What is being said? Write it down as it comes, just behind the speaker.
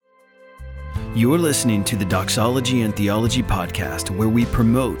You're listening to the Doxology and Theology podcast, where we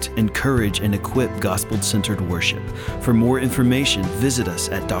promote, encourage, and equip gospel-centered worship. For more information, visit us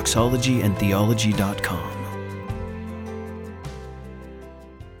at doxologyandtheology.com.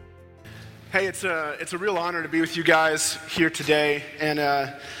 Hey, it's a real honor to be with you guys here today, and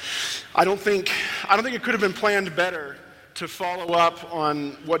I don't think it could have been planned better to follow up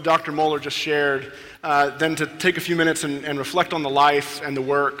on what Dr. Moeller just shared than to take a few minutes and reflect on the life and the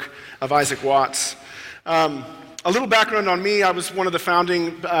work of Isaac Watts. A little background on me: I was one of the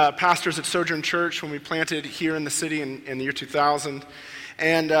founding pastors at Sojourn Church when we planted here in the city in the year 2000.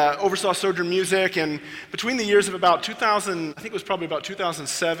 And oversaw Sojourn Music, and between the years of about 2000, I think it was probably about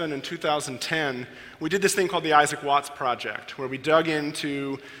 2007 and 2010, we did this thing called the Isaac Watts Project, where we dug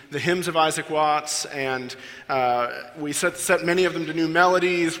into the hymns of Isaac Watts, and we set many of them to new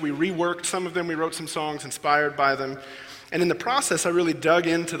melodies. We reworked some of them. We wrote some songs inspired by them. And in the process, I really dug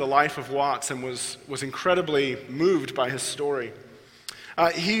into the life of Watts and was incredibly moved by his story.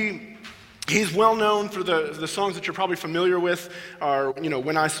 He's well known for the songs that you're probably familiar with are,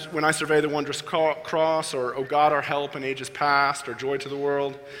 When I Survey the Wondrous Cross, or O God, Our Help in Ages Past, or Joy to the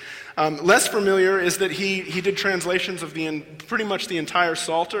World. Less familiar is that he did translations of pretty much the entire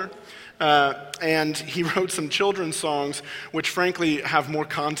Psalter, and he wrote some children's songs, which frankly have more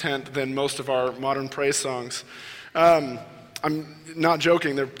content than most of our modern praise songs. I'm not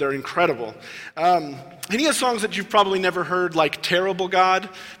joking, they're incredible. And he has songs that you've probably never heard, like Terrible God,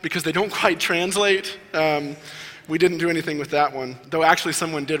 because they don't quite translate. We didn't do anything with that one, though actually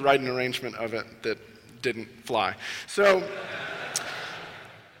someone did write an arrangement of it that didn't fly. So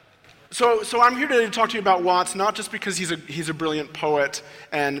I'm here today to talk to you about Watts, not just because he's a brilliant poet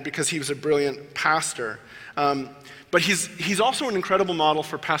and because he was a brilliant pastor, but he's also an incredible model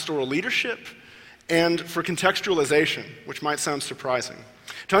for pastoral leadership and for contextualization, which might sound surprising.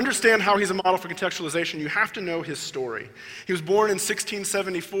 To understand how he's a model for contextualization, you have to know his story. He was born in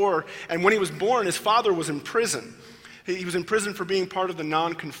 1674, and when he was born, his father was in prison. He was in prison for being part of the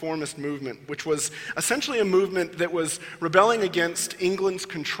nonconformist movement, which was essentially a movement that was rebelling against England's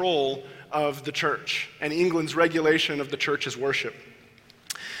control of the church and England's regulation of the church's worship.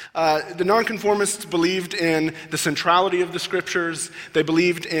 The nonconformists believed in the centrality of the scriptures. They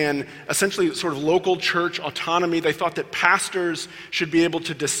believed in essentially sort of local church autonomy. They thought that pastors should be able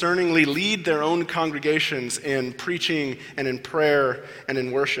to discerningly lead their own congregations in preaching and in prayer and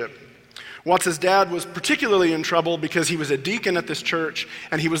in worship. Watts' dad was particularly in trouble because he was a deacon at this church,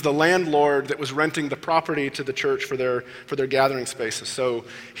 and he was the landlord that was renting the property to the church for their gathering spaces. So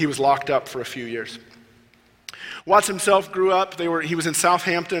he was locked up for a few years. Watts himself grew up, he was in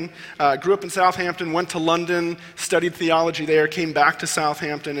Southampton, grew up in Southampton, went to London, studied theology there, came back to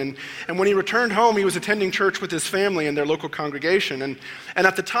Southampton, and when he returned home, he was attending church with his family in their local congregation. And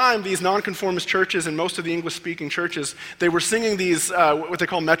at the time, these nonconformist churches and most of the English-speaking churches, they were singing these, what they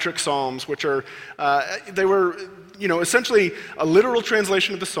call metric psalms, which are, they were, essentially a literal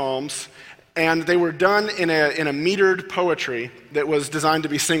translation of the Psalms, and they were done in a metered poetry that was designed to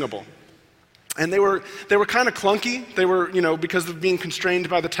be singable. And they were kind of clunky. They were, because of being constrained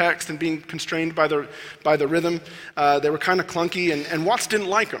by the text and being constrained by the rhythm, they were kind of clunky, and Watts didn't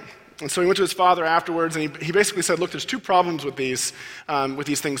like them. And so he went to his father afterwards, and he basically said, look, there's two problems with these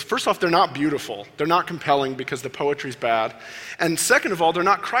things. First off, they're not beautiful. They're not compelling because the poetry's bad. And second of all, they're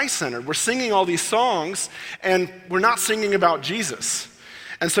not Christ-centered. We're singing all these songs, and we're not singing about Jesus.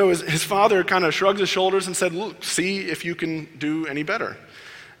 And so his father kind of shrugged his shoulders and said, look, see if you can do any better.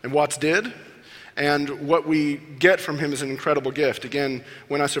 And Watts did. And what we get from him is an incredible gift. Again,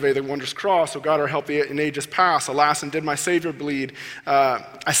 when I survey the wondrous cross, O God, our help in ages past, alas, and did my Savior bleed,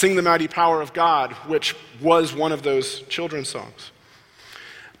 I sing the mighty power of God, which was one of those children's songs.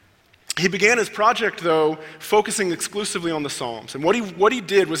 He began his project, though, focusing exclusively on the Psalms. And what he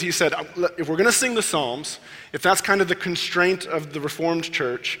did was he said, if we're going to sing the Psalms, if that's kind of the constraint of the Reformed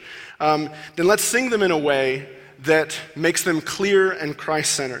Church, then let's sing them in a way that makes them clear and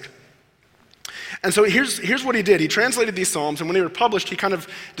Christ-centered. And so here's what he did. He translated these psalms, and when they were published, he kind of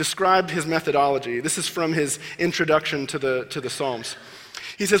described his methodology. This is from his introduction to the psalms.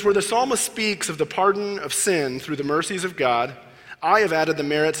 He says, where the psalmist speaks of the pardon of sin through the mercies of God, I have added the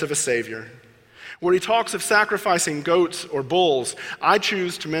merits of a Savior. Where he talks of sacrificing goats or bulls, I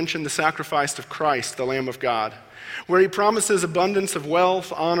choose to mention the sacrifice of Christ, the Lamb of God. Where he promises abundance of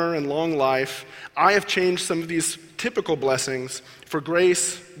wealth, honor, and long life, I have changed some of these typical blessings for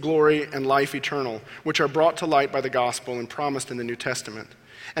grace, glory, and life eternal, which are brought to light by the gospel and promised in the New Testament.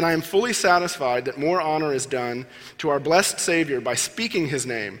 And I am fully satisfied that more honor is done to our blessed Savior by speaking his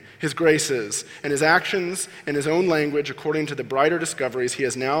name, his graces, and his actions in his own language according to the brighter discoveries he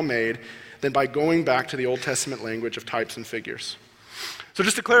has now made than by going back to the Old Testament language of types and figures. So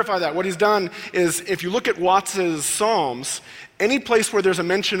just to clarify that, what he's done is, if you look at Watts's Psalms, any place where there's a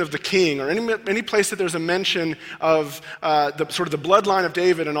mention of the king, or any place that there's a mention of the bloodline of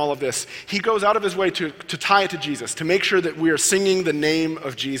David and all of this, he goes out of his way to tie it to Jesus, to make sure that we are singing the name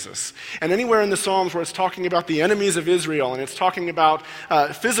of Jesus. And anywhere in the Psalms where it's talking about the enemies of Israel, and it's talking about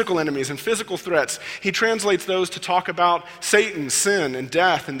physical enemies and physical threats, he translates those to talk about Satan, sin, and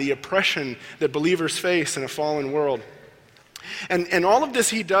death, and the oppression that believers face in a fallen world. And all of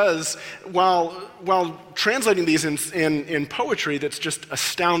this he does while translating these in poetry that's just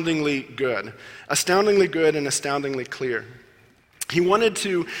astoundingly good and astoundingly clear. He wanted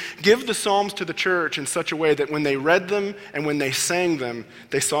to give the Psalms to the church in such a way that when they read them and when they sang them,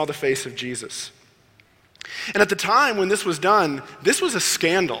 they saw the face of Jesus. And at the time when this was done, this was a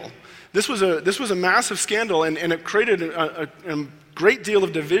scandal. This was a massive scandal, and it created a great deal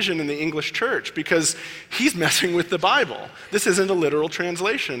of division in the English church, because he's messing with the Bible. This isn't a literal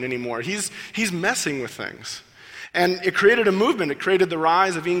translation anymore. He's messing with things. And it created a movement. It created the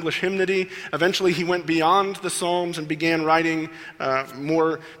rise of English hymnody. Eventually he went beyond the Psalms and began writing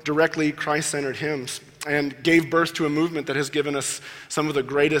more directly Christ-centered hymns, and gave birth to a movement that has given us some of the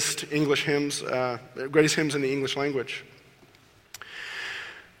greatest English hymns, greatest hymns in the English language.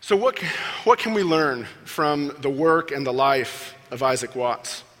 So what can we learn from the work and the life of Isaac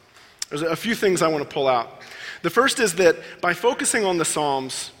Watts? There's a few things I want to pull out. The first is that by focusing on the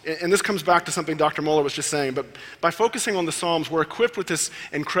Psalms, and this comes back to something Dr. Muller was just saying, but by focusing on the Psalms, we're equipped with this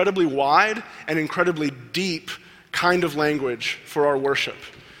incredibly wide and incredibly deep kind of language for our worship.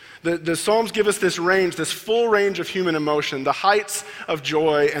 The Psalms give us this range, this full range of human emotion, the heights of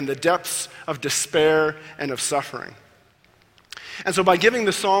joy and the depths of despair and of suffering. And so by giving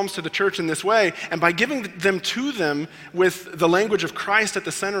the Psalms to the church in this way, and by giving them to them with the language of Christ at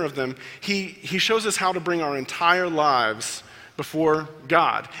the center of them, he shows us how to bring our entire lives before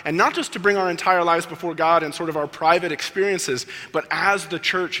God. And not just to bring our entire lives before God in sort of our private experiences, but as the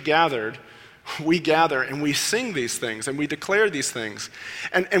church gathered, we gather and we sing these things and we declare these things.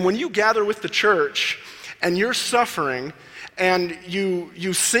 And when you gather with the church and you're suffering, and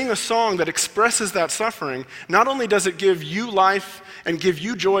you sing a song that expresses that suffering, not only does it give you life and give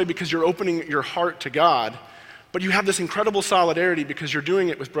you joy because you're opening your heart to God, but you have this incredible solidarity because you're doing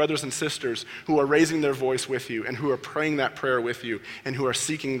it with brothers and sisters who are raising their voice with you, and who are praying that prayer with you, and who are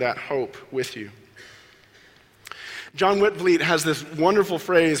seeking that hope with you. John Whitfleet has this wonderful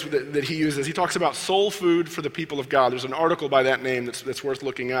phrase that he uses. He talks about soul food for the people of God. There's an article by that name that's worth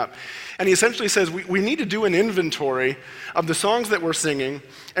looking up. And he essentially says we need to do an inventory of the songs that we're singing,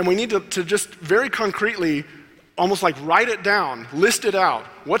 and we need to just very concretely, almost like write it down, list it out.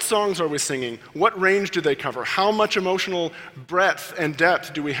 What songs are we singing? What range do they cover? How much emotional breadth and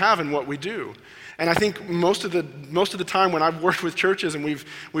depth do we have in what we do? And I think most of the time when I've worked with churches and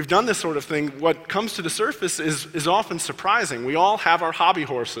we've done this sort of thing, what comes to the surface is often surprising. We all have our hobby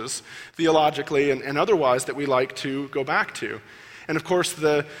horses, theologically and otherwise, that we like to go back to. And of course,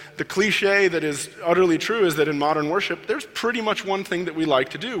 the cliche that is utterly true is that in modern worship, there's pretty much one thing that we like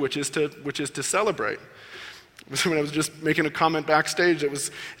to do, which is to celebrate. When I was just making a comment backstage, it's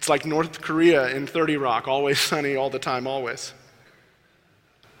like North Korea in 30 Rock, always sunny all the time, always.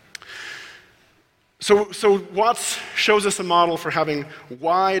 So Watts shows us a model for having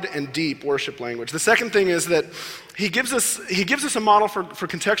wide and deep worship language. The second thing is that he gives us a model for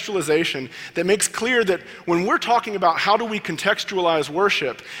contextualization that makes clear that when we're talking about how do we contextualize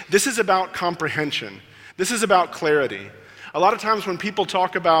worship, this is about comprehension. This is about clarity. A lot of times when people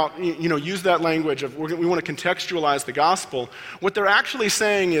talk about, use that language of we want to contextualize the gospel, what they're actually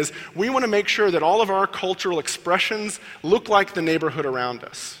saying is we want to make sure that all of our cultural expressions look like the neighborhood around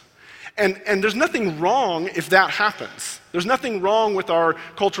us. And there's nothing wrong if that happens. There's nothing wrong with our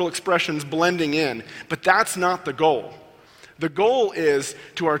cultural expressions blending in, but that's not the goal. The goal is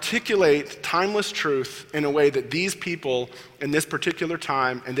to articulate timeless truth in a way that these people in this particular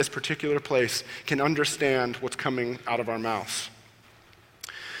time and this particular place can understand what's coming out of our mouths.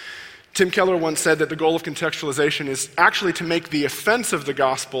 Tim Keller once said that the goal of contextualization is actually to make the offense of the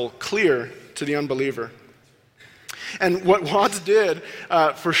gospel clear to the unbeliever. And what Watts did,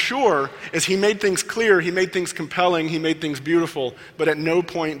 for sure, is he made things clear, he made things compelling, he made things beautiful, but at no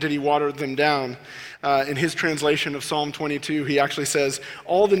point did he water them down. In his translation of Psalm 22, he actually says,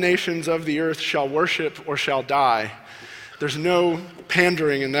 "All the nations of the earth shall worship or shall die." There's no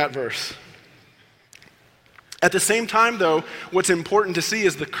pandering in that verse. At the same time, though, what's important to see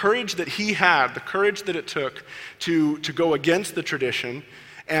is the courage that he had, the courage that it took to go against the tradition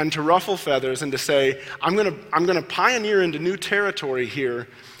and to ruffle feathers and to say, I'm gonna pioneer into new territory here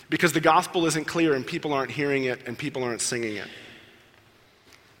because the gospel isn't clear and people aren't hearing it and people aren't singing it.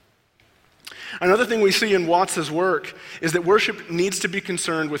 Another thing we see in Watts's work is that worship needs to be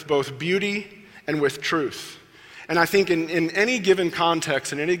concerned with both beauty and with truth. And I think in any given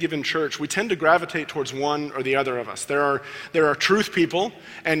context, in any given church, we tend to gravitate towards one or the other of us. There are truth people,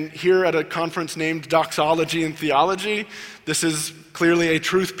 and here at a conference named Doxology and Theology, this is clearly a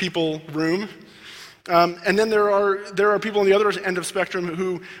truth people room. And then there are people on the other end of the spectrum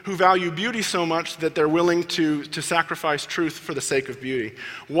who value beauty so much that they're willing to sacrifice truth for the sake of beauty.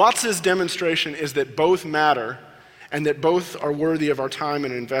 Watts's demonstration is that both matter and that both are worthy of our time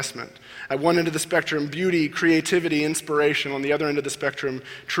and investment. At one end of the spectrum, beauty, creativity, inspiration. On the other end of the spectrum,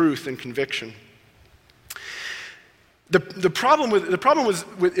 truth and conviction. The problem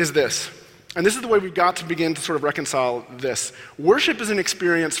is this, and this is the way we've got to begin to sort of reconcile this. Worship is an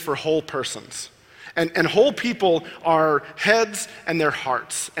experience for whole persons. And whole people are heads and their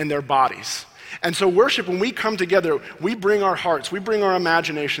hearts and their bodies. And so worship, when we come together, we bring our hearts, we bring our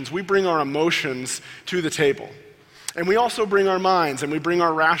imaginations, we bring our emotions to the table. And we also bring our minds, and we bring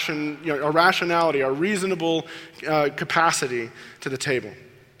our rationality, our reasonable capacity to the table.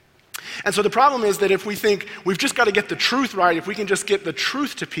 And so the problem is that if we think we've just got to get the truth right, if we can just get the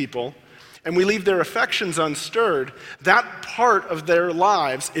truth to people, and we leave their affections unstirred, that part of their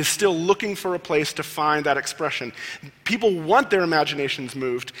lives is still looking for a place to find that expression. People want their imaginations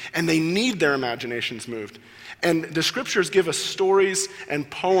moved, and they need their imaginations moved. And the scriptures give us stories and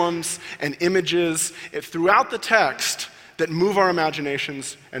poems and images throughout the text that move our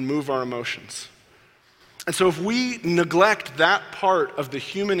imaginations and move our emotions. And so if we neglect that part of the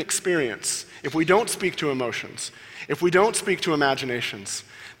human experience, if we don't speak to emotions, if we don't speak to imaginations,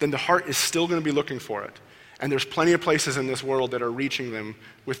 then the heart is still going to be looking for it. And there's plenty of places in this world that are reaching them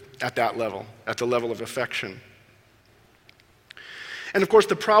at that level, at the level of affection. And of course,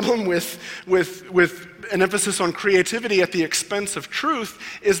 the problem with an emphasis on creativity at the expense of truth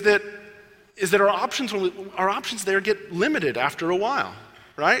is that our options there get limited after a while,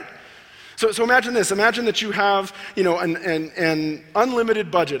 right? So imagine this. Imagine that you have, an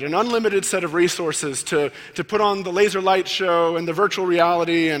unlimited budget, an unlimited set of resources to put on the laser light show and the virtual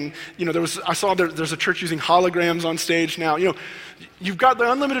reality. And I saw there's a church using holograms on stage now. You've got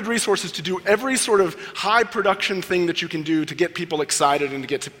the unlimited resources to do every sort of high production thing that you can do to get people excited and to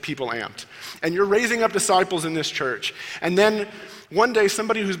get people amped. And you're raising up disciples in this church. And then one day,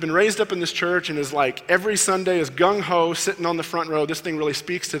 somebody who's been raised up in this church and is like every Sunday is gung-ho, sitting on the front row, this thing really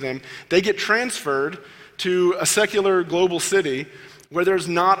speaks to them, they get transferred to a secular global city where there's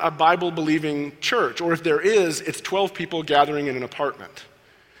not a Bible-believing church, or if there is, it's 12 people gathering in an apartment.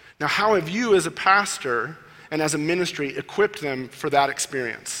 Now, how have you as a pastor and as a ministry equipped them for that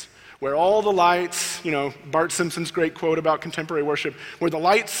experience? Where all the lights, Bart Simpson's great quote about contemporary worship, where the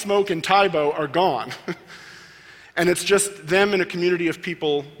lights, smoke, and Tybo are gone. And it's just them in a community of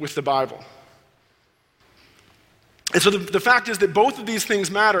people with the Bible. And so the fact is that both of these things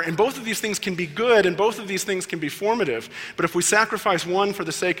matter, and both of these things can be good, and both of these things can be formative. But if we sacrifice one for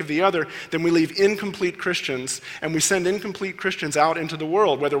the sake of the other, then we leave incomplete Christians, and we send incomplete Christians out into the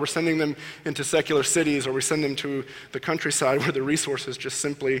world, whether we're sending them into secular cities or we send them to the countryside where the resources just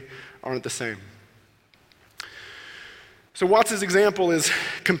simply aren't the same. So Watts' example is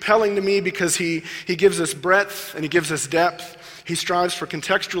compelling to me because he gives us breadth and he gives us depth. He strives for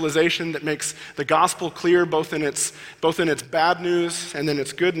contextualization that makes the gospel clear both in its bad news and in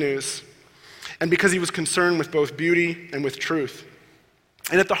its good news. And because he was concerned with both beauty and with truth.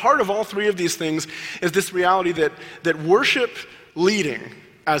 And at the heart of all three of these things is this reality that worship leading,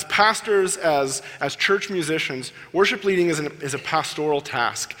 as pastors, as church musicians, worship leading is a pastoral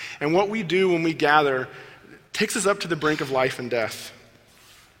task. And what we do when we gather takes us up to the brink of life and death.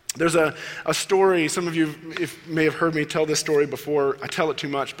 There's a story, some of you may have heard me tell this story before. I tell it too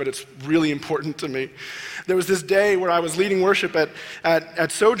much, but it's really important to me. There was this day where I was leading worship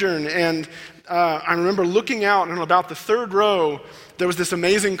at Sojourn, and I remember looking out, and on about the third row, there was this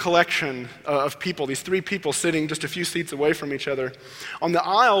amazing collection of people, these three people sitting just a few seats away from each other. On the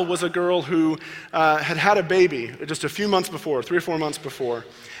aisle was a girl who had a baby just a few months before, 3 or 4 months before.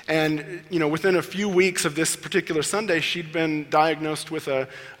 And, within a few weeks of this particular Sunday, she'd been diagnosed with a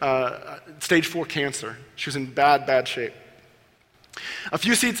stage 4 cancer. She was in bad shape. A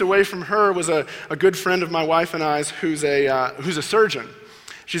few seats away from her was a good friend of my wife and I's who's a surgeon.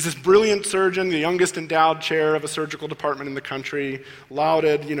 She's this brilliant surgeon, the youngest endowed chair of a surgical department in the country,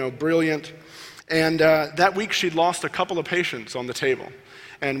 lauded, brilliant. And that week she'd lost a couple of patients on the table.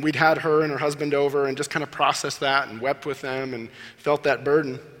 And we'd had her and her husband over and just kind of processed that and wept with them and felt that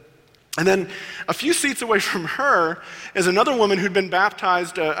burden. And then a few seats away from her is another woman who'd been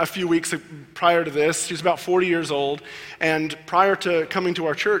baptized a few weeks prior to this. She's about 40 years old. And prior to coming to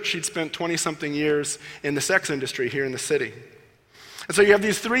our church, she'd spent 20-something years in the sex industry here in the city. And so you have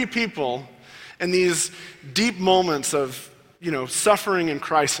these three people in these deep moments of, suffering and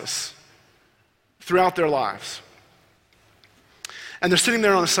crisis throughout their lives. And they're sitting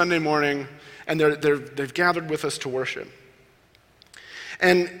there on a Sunday morning, and they've gathered with us to worship.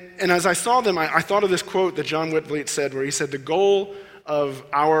 And as I saw them, I thought of this quote that John Whitbread said, where he said, the goal of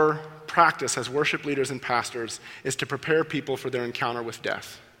our practice as worship leaders and pastors is to prepare people for their encounter with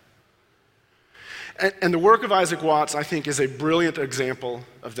death. And the work of Isaac Watts, I think, is a brilliant example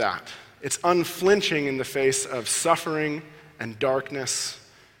of that. It's unflinching in the face of suffering and darkness.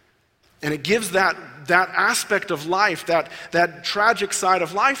 And it gives that aspect of life, that tragic side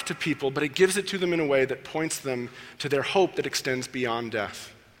of life to people, but it gives it to them in a way that points them to their hope that extends beyond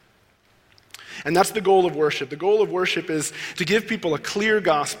death. And that's the goal of worship. The goal of worship is to give people a clear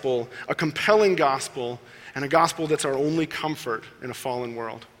gospel, a compelling gospel, and a gospel that's our only comfort in a fallen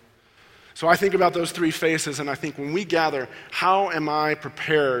world. So I think about those three faces, and I think when we gather, how am I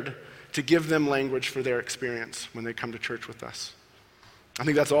prepared to give them language for their experience when they come to church with us? I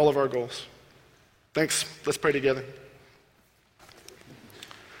think that's all of our goals. Thanks. Let's pray together.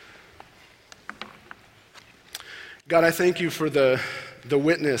 God, I thank you for the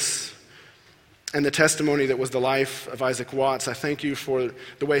witness and the testimony that was the life of Isaac Watts. I thank you for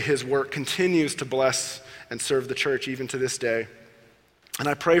the way his work continues to bless and serve the church even to this day. And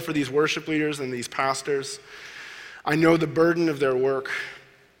I pray for these worship leaders and these pastors. I know the burden of their work.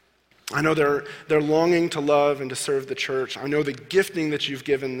 I know they're longing to love and to serve the church. I know the gifting that you've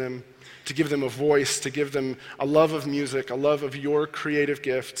given them, to give them a voice, to give them a love of music, a love of your creative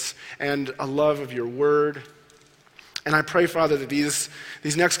gifts, and a love of your word. And I pray, Father, that these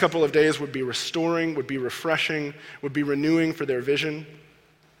next couple of days would be restoring, would be refreshing, would be renewing for their vision,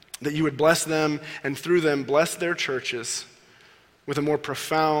 that you would bless them and through them bless their churches with a more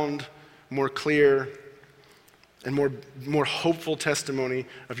profound, more clear, and more hopeful testimony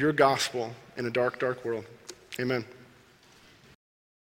of your gospel in a dark, dark world. Amen.